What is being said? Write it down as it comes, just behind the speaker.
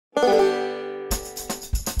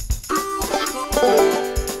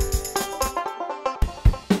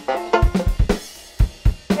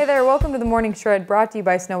welcome to the Morning Shred brought to you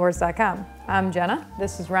by SnowboardsDOTcom. I'm Jenna,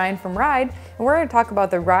 this is Ryan from Ride, and we're going to talk about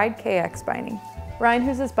the Ride KX binding. Ryan,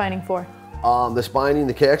 who's this binding for? This binding,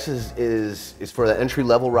 the KX is for the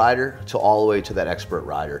entry-level rider to all the way to that expert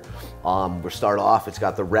rider. We start off, it's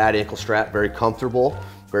got the rad ankle strap, very comfortable,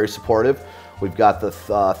 very supportive. We've got the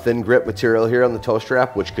ThinGrip material here on the toe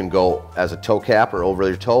strap, which can go as a toe cap or over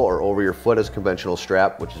your toe or over your foot as a conventional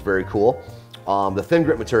strap, which is very cool. The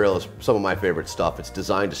ThinGrip material is some of my favorite stuff. It's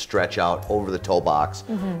designed to stretch out over the toe box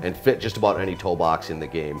and fit just about any toe box in the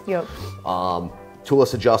game. Yep.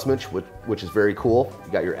 Toolless adjustments, which is very cool.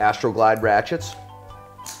 You got your Astroglide ratchets,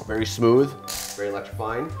 very smooth, very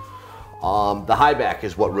electrifying. The Highback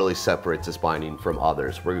is what really separates this binding from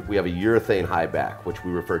others. We have a urethane Highback, which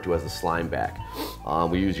we refer to as the Slimeback.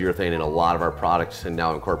 We use urethane in a lot of our products and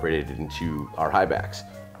now incorporated it into our Highbacks.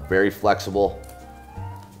 Very flexible,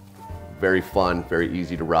 very fun, very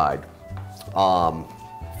easy to ride.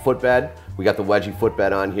 Footbed, we got the Wedgie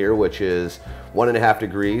Footbed on here, which is 1.5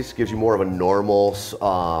 degrees, gives you more of a normal,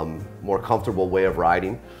 more comfortable way of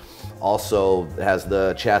riding. Also has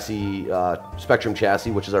the chassis, Spectrum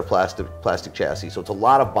chassis, which is our plastic chassis. So it's a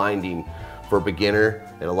lot of binding for a beginner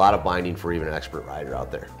and a lot of binding for even an expert rider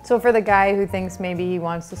out there. So for the guy who thinks maybe he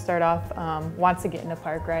wants to start off, wants to get into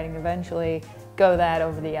park riding eventually, go that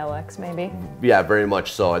over the LX maybe? Yeah, very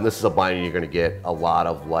much so. And this is a binding you're going to get a lot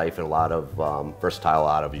of life and a lot of versatile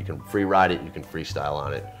out of. You can free ride it, you can freestyle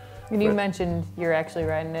on it. And you mentioned you're actually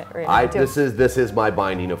riding it right now too. This is my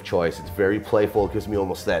binding of choice. It's very playful. It gives me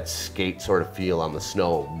almost that skate sort of feel on the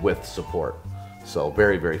snow with support. So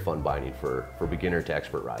very, very fun binding for beginner to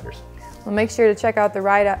expert riders. Well, make sure to check out the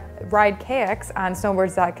Ride KX on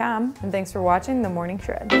SnowboardsDOTcom. And thanks for watching the Morning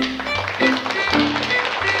Shred.